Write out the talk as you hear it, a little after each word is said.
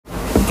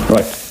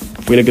Right,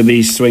 if we look at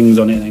these swings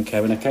on it then,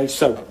 Kevin, okay?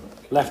 So,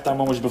 left hand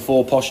one was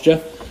before posture,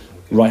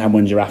 right hand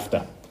one's your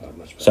after.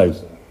 So,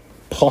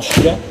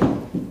 posture,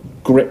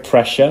 grip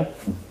pressure,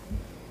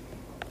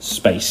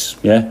 space,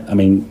 yeah? I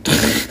mean,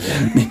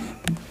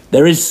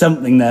 there is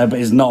something there, but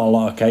it's not a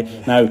lot,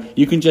 okay? Now,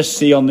 you can just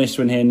see on this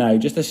one here now,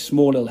 just a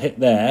small little hip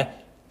there.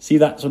 See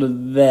that sort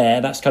of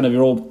there? That's kind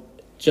of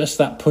just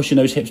that pushing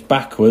those hips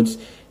backwards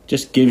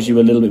just gives you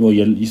a little bit more.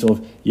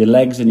 Your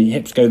legs and your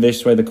hips go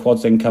this way, the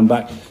quads then come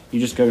back. You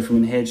just go from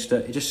in here,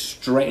 it just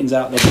straightens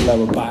out this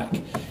lower back.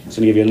 It's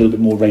going to give you a little bit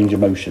more range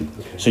of motion.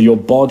 Okay. So your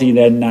body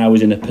then now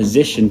is in a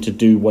position to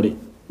do what it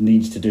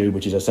needs to do,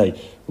 which is, I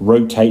say,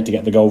 rotate to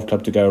get the golf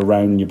club to go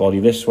around your body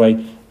this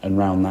way and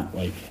round that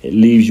way. It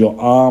leaves your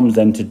arms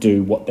then to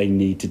do what they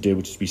need to do,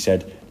 which is, we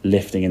said,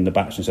 lifting in the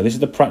backswing. So this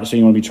is the practice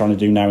you want to be trying to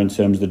do now in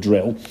terms of the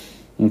drill.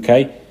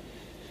 Okay.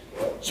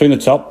 Swing the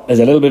top. There's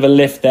a little bit of a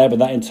lift there, but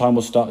that in time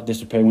will start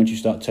disappearing once you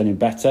start turning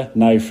better.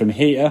 Now from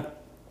here,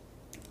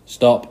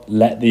 stop,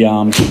 let the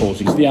arms fall.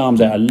 So you see the arms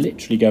there are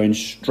literally going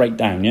straight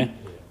down, yeah?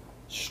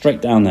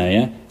 Straight down there,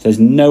 yeah? So there's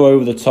no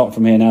over the top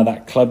from here now.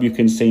 That club you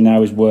can see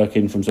now is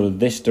working from sort of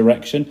this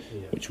direction,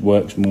 which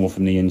works more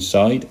from the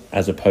inside,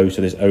 as opposed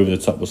to this over the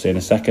top we'll see in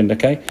a second,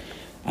 okay?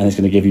 And it's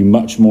going to give you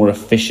much more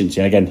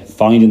efficiency. And again,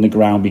 finding the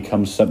ground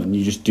becomes something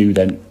you just do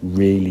then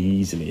really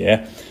easily,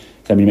 yeah?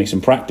 Then we make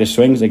some practice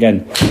swings.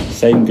 Again,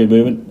 same good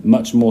movement,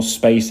 much more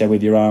space there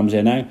with your arms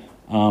here now.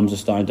 Arms are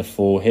starting to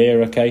fall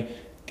here, okay?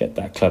 Get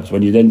that club. So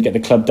when you then get the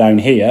club down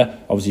here,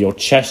 obviously your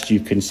chest you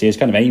can see is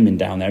kind of aiming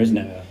down there, isn't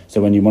it? Yeah.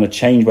 So when you want to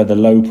change where the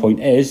low point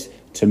is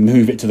to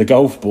move it to the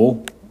golf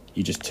ball,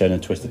 you just turn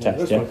and twist the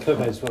test. Yeah, my club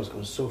head as well. It's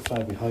gone so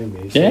far behind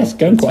me. Yeah, it's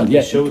going quite. Yeah,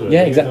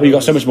 exactly. You've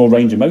got so much more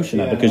range of motion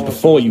now because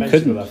before you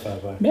couldn't. Well,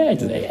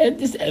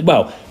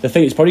 the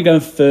thing is probably going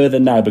further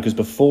now because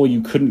before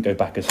you couldn't go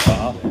back as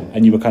far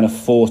and you were kind of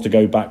forced to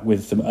go back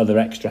with some other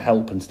extra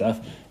help and stuff.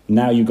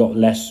 Now you've got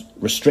less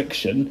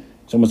restriction.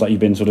 It's almost like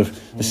you've been sort of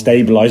the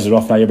stabiliser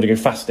off. Now you're able to go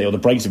faster, or the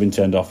brakes have been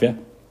turned off. Yeah.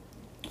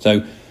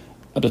 So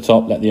at the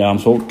top, let the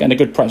arms fall. Getting a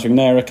good practice in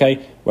there,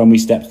 okay? When we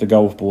step to the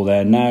golf ball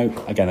there now,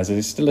 again,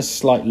 there's still a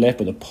slight lift,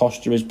 but the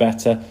posture is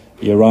better.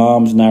 Your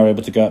arms now are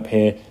able to go up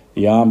here.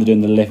 The arms are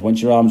doing the lift.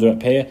 Once your arms are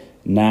up here,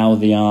 now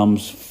the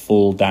arms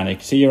fall down. You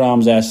can see your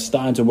arms there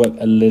starting to work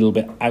a little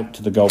bit out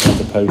to the golf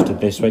as opposed to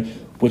this way,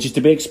 which is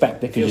to be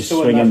expected because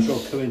you're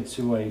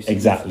swinging.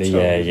 Exactly,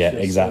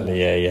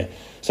 yeah.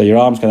 So your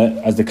arms kind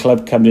of, as the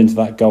club comes into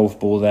that golf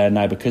ball there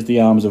now, because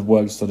the arms have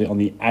worked slightly on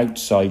the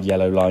outside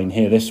yellow line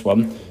here, this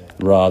one,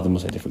 rather than, we'll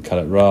say a different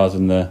colour, rather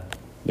than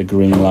the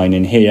green line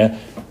in here,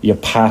 your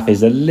path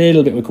is a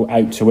little bit, we call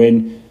out to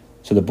in,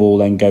 so the ball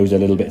then goes a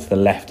little bit to the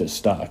left at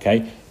start,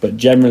 okay? But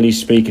generally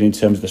speaking, in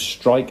terms of the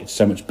strike, it's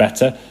so much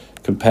better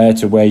compared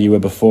to where you were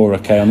before,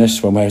 okay, on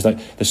this one, where it's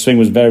like the swing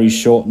was very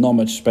short, not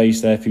much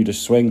space there for you to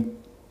swing.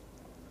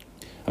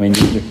 I mean,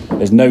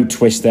 there's no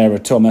twist there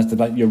at all. That's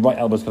like your right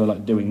elbow's kind of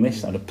like doing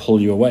this now to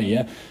pull you away,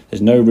 yeah?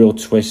 There's no real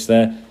twist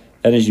there.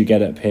 Then as you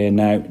get up here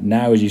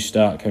now as you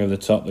start coming over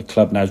the top, the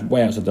club now is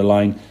way outside the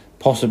line,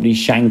 possibly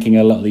shanking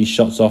a lot of these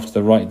shots off to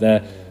the right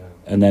there,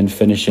 and then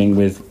finishing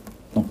with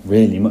not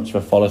really much of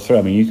a follow through.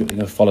 I mean, you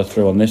could follow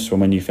through on this one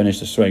when you finish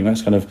the swing.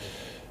 That's kind of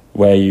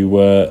where you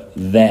were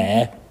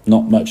there.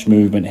 Not much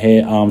movement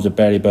here. Arms are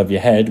barely above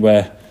your head.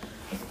 Where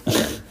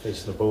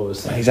facing the ball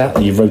is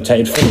exactly you've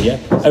rotated fully, yeah.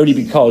 Only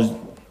because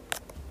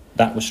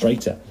that was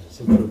straighter.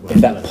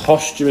 If that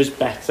posture is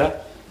better,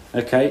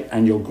 okay,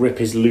 and your grip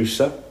is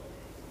looser,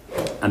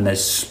 and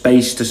there's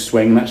space to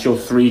swing, that's your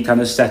three kind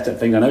of setup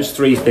things. I know it's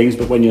three things,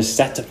 but when you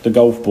set up the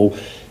golf ball,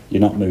 you're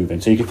not moving.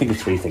 So you can think of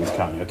three things,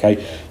 can't you,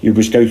 okay? You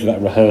just go through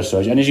that rehearsal.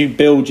 And as you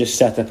build your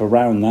setup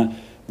around that,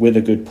 with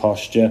a good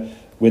posture,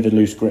 with a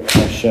loose grip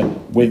pressure,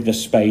 with the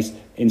space,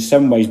 in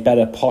some ways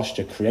better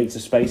posture creates a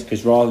space,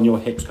 because rather than your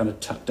hips kind of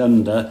tucked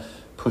under,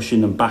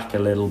 pushing them back a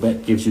little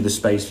bit gives you the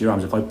space for your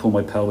arms. If I pull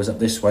my pelvis up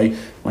this way,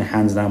 my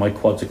hands down, my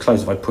quads are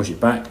close. If I push it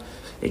back,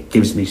 it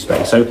gives me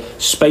space. So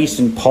space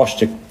and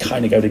posture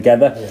kind of go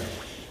together.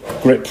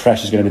 Grip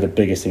pressure is going to be the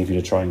biggest thing for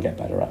you to try and get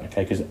better at,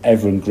 okay? Because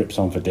everyone grips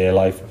on for dear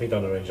life. I think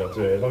down the range I'll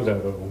do it. As long as I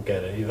won't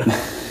get it either.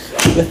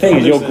 The thing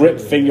is, your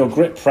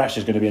grip pressure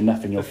is going to be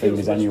enough in your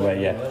fingers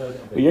anyway, yeah.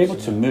 But you're able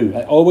to move.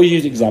 I always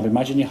use the example.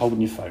 Imagine you're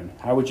holding your phone.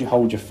 How would you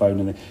hold your phone?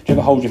 Do you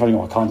ever hold your phone and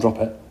go, I can't drop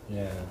it?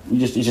 Yeah. You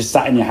just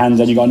sat in your hands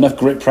and you've got enough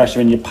grip pressure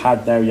in your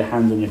pad there, your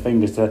hands and your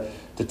fingers to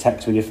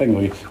text with your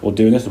finger or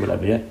doing this or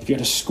whatever, yeah? If you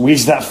had to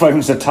squeeze that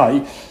phone so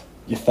tight,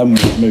 your thumb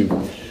would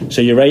move. So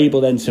you're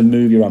able then to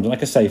move your arms.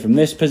 Like I say, from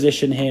this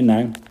position here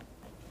now,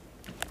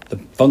 the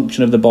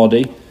function of the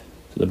body, so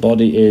the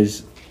body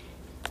is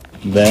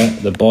there,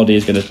 the body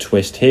is going to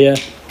twist here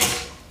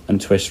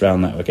and twist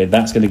around that, okay?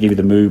 That's going to give you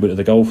the movement of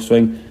the golf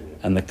swing,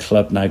 and the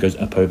club now goes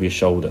up over your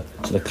shoulder.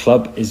 So the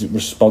club is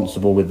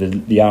responsible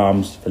with the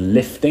arms for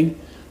lifting,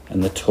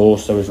 and the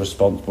torso is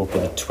responsible for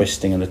the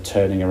twisting and the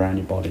turning around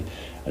your body.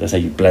 as I say,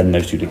 you blend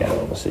those two together,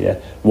 obviously, yeah.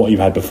 What you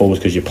had before was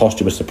because your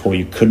posture was so poor,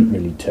 you couldn't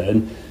really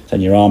turn. So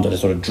then your arms had to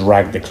sort of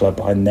drag the club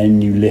behind,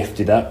 then you lift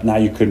it up. Now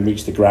you couldn't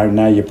reach the ground.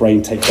 Now your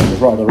brain takes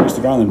over, right, I'll reach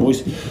the ground then,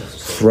 boys.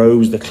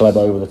 Throws the club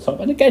over the top.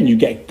 And again, you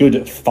get good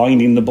at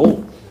finding the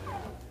ball.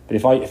 But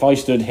if I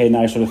stood here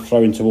now sort of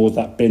throwing towards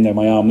that bin there,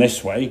 my arm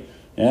this way,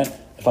 yeah,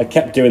 if I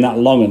kept doing that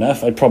long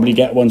enough, I'd probably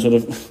get one sort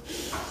of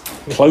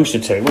closer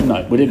to, wouldn't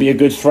I? Would it be a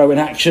good throw in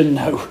action?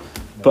 No.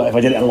 But if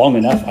I did it long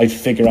enough, I'd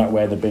figure out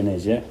where the bin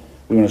is, yeah?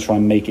 We want to try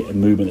and make it a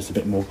movement that's a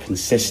bit more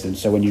consistent.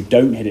 So when you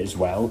don't hit it as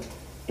well,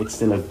 it's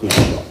still a good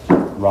shot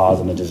rather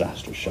than a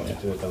disastrous shot.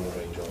 Do it down the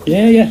range.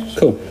 Yeah,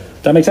 cool.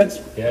 That makes sense?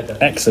 Yeah,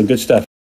 definitely. Excellent, good stuff.